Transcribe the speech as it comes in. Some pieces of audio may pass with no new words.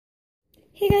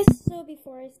Hey guys, so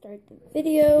before I start the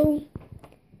video,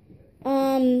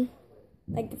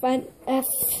 like the Fnaf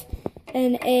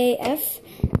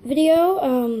video,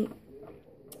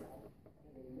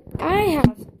 I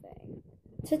have something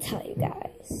to tell you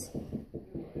guys.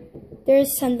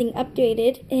 There's something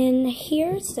updated in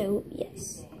here, so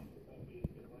yes.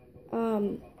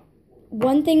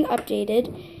 One thing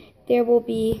updated, there will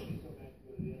be,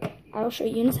 I'll show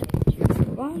you in a second.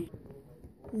 Hold on.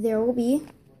 There will be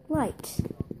light.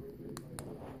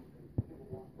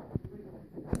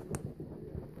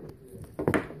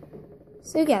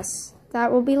 So yes,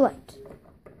 that will be light.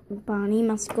 Bonnie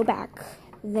must go back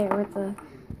there with the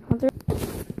other.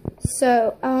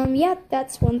 So, yeah,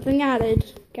 that's one thing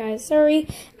added. Guys, sorry.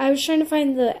 I was trying to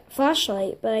find the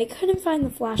flashlight, but I couldn't find the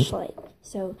flashlight.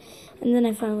 So, and then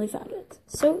I finally found it.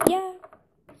 So, yeah,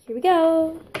 here we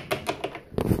go.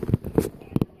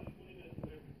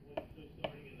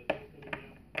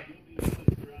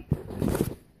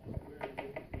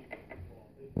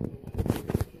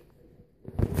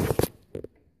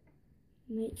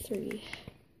 Night 3.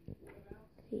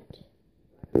 8.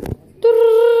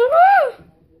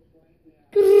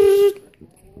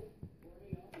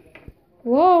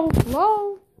 Hello.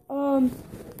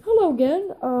 Hello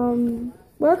again.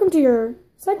 Welcome to your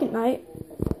second night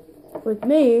with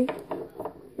me.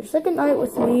 Your second night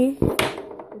with me.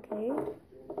 Okay.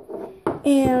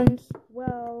 And,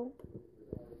 well,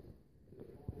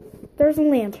 there's a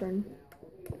lantern.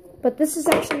 But this is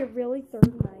actually a really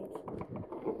third night.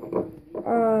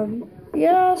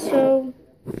 Yeah, so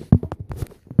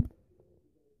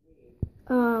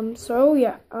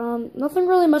yeah, nothing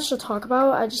really much to talk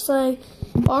about. I just say,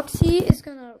 Oxy is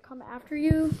gonna come after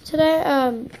you today,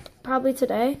 probably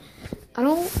today. I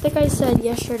don't think I said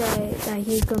yesterday that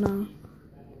he's gonna,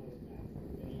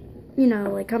 you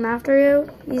know, like, come after you.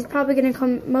 He's probably gonna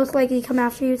most likely come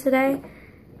after you today.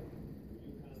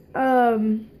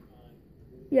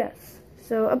 Yes,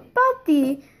 so about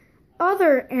the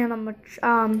other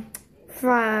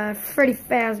Freddy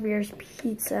Fazbear's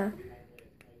Pizza.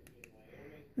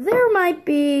 There might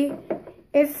be,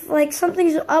 if like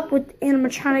something's up with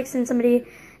animatronics and somebody,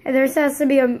 and there has to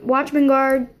be a watchman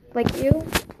guard like you.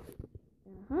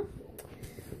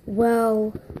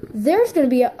 Well, there's gonna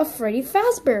be a Freddy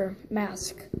Fazbear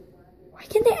mask. Why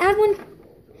can't they add one?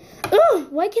 Ugh!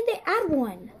 Why can't they add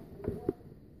one?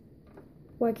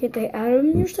 Why can't they add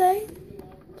them? You say?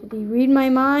 Did he read my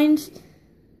mind?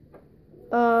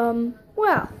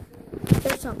 Well,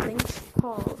 there's something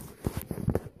called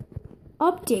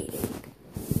updating.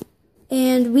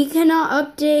 And we cannot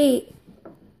update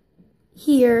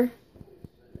here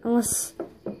unless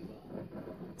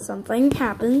something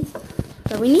happens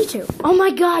that we need to. Oh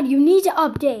my god, you need to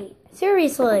update.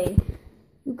 Seriously.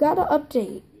 You gotta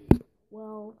update.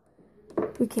 Well,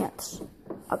 we can't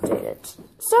update it.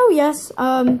 So, yes,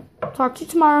 talk to you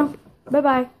tomorrow.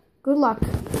 Bye-bye. Good luck.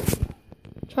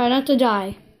 Try not to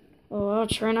die. Oh, I'll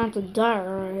try not to die,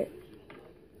 alright.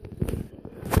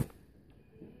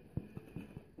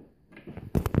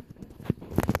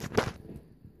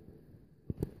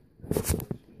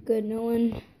 Good, no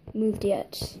one moved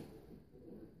yet.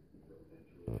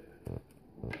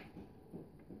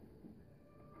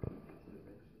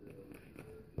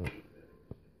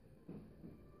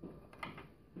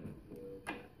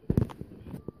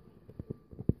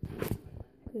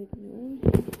 Good, no one.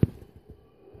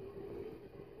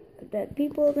 That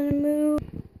people are gonna move.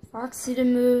 Foxy to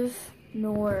move,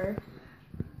 nor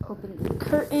open the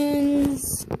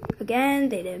curtains. Again,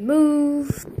 they didn't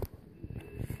move.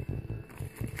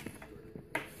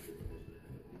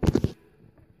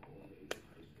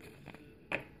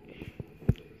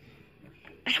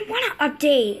 I don't want to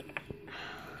update.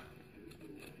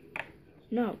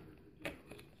 No.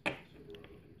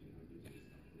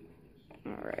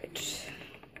 Alright.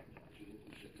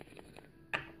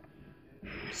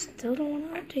 Still don't want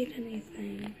to update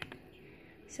anything.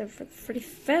 Except for the Freddy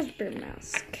Fazbear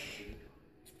mask.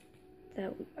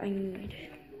 That I need.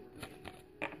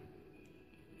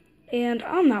 And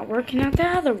I'm not working at the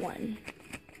other one.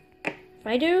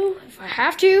 If I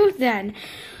have to, then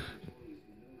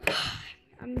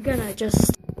I'm gonna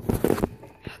just...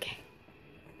 Okay.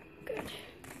 Good.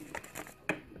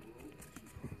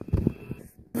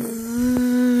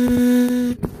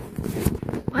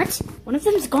 What? One of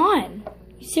them's gone.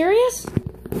 You serious?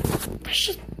 That's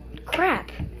just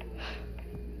crap.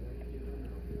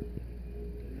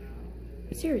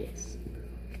 I'm serious.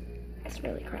 That's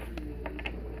really crap.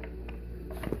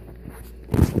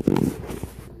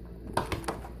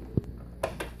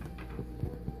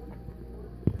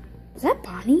 Is that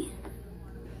Bonnie?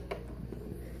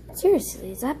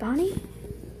 Seriously, is that Bonnie?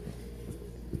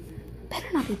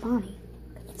 Better not be Bonnie.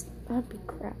 That'd be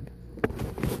crap.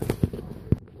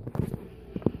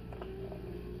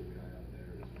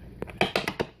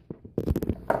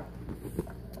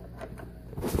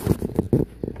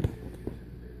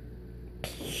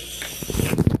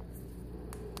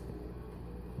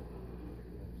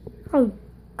 Oh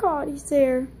God, he's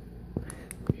there.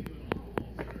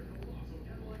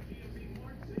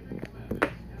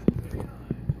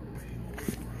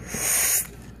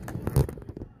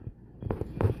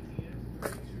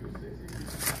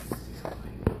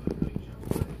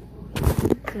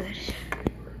 Good.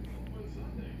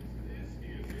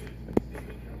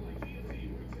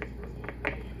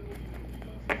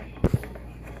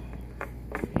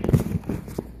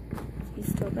 He's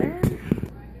still there.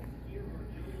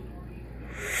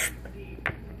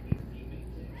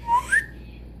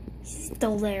 He's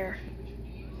still there.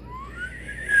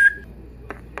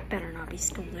 Better not be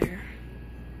still there.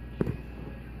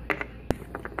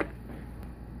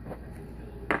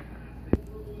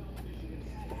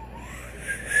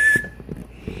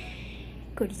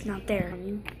 Good, he's not there.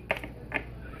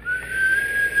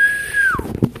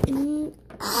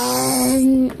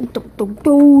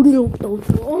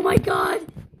 Oh my God!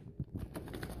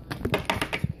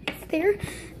 It's there.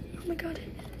 Oh my God.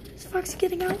 Is Foxy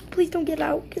getting out? Please don't get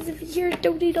out, because if he hears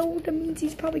do-de-do, that means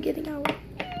he's probably getting out.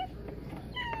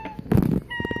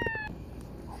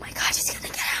 Oh my God, he's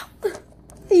gonna get out.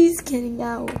 He's getting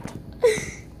out.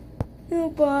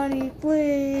 No, Bonnie,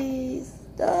 please.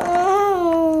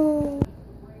 No.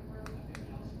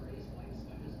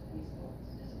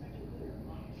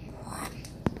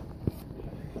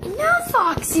 No,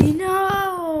 Foxy,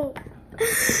 no.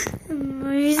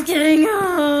 He's getting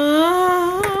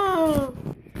out.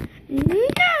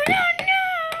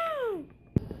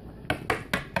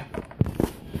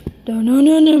 No.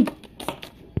 No.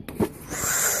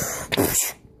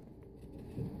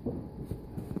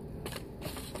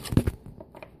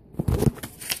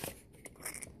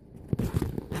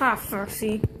 Ha,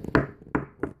 Foxy.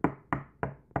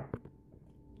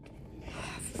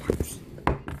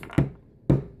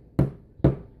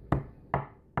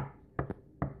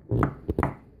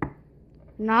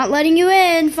 Not letting you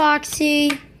in, Foxy.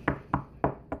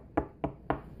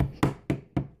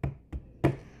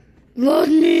 Let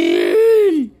me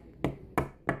in.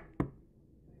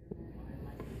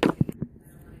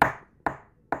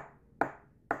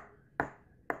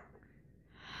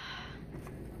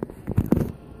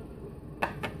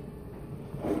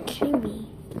 Kidding me?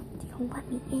 They won't let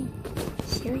me in.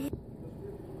 Serious?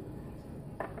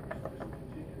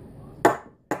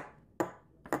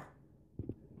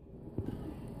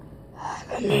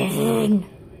 Let me in.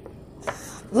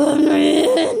 Let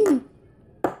me in.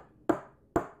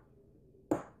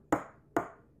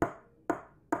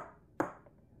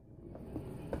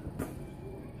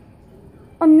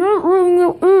 I'm not letting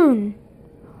you in.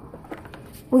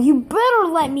 Well, you better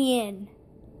let me in.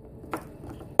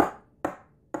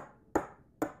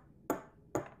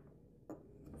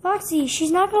 Foxy,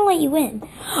 she's not gonna let you in.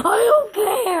 I don't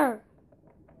care.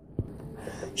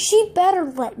 She better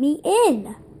let me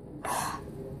in.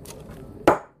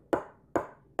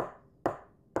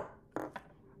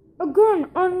 Again,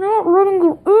 I'm not letting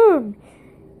you in.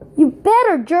 You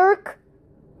better, jerk.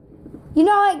 You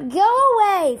know what? Go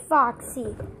away,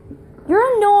 Foxy.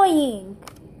 You're annoying.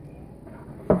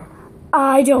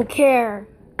 I don't care.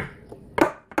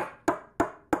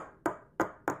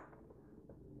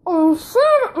 I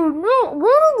said I'm not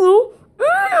letting you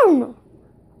in.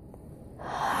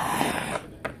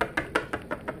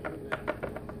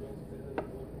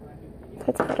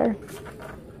 That's better.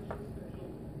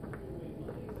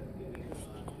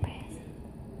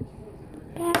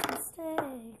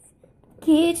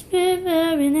 Keeps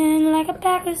burning in like a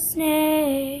pack of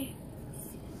snakes.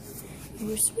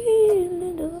 You're sweet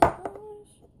little eyes.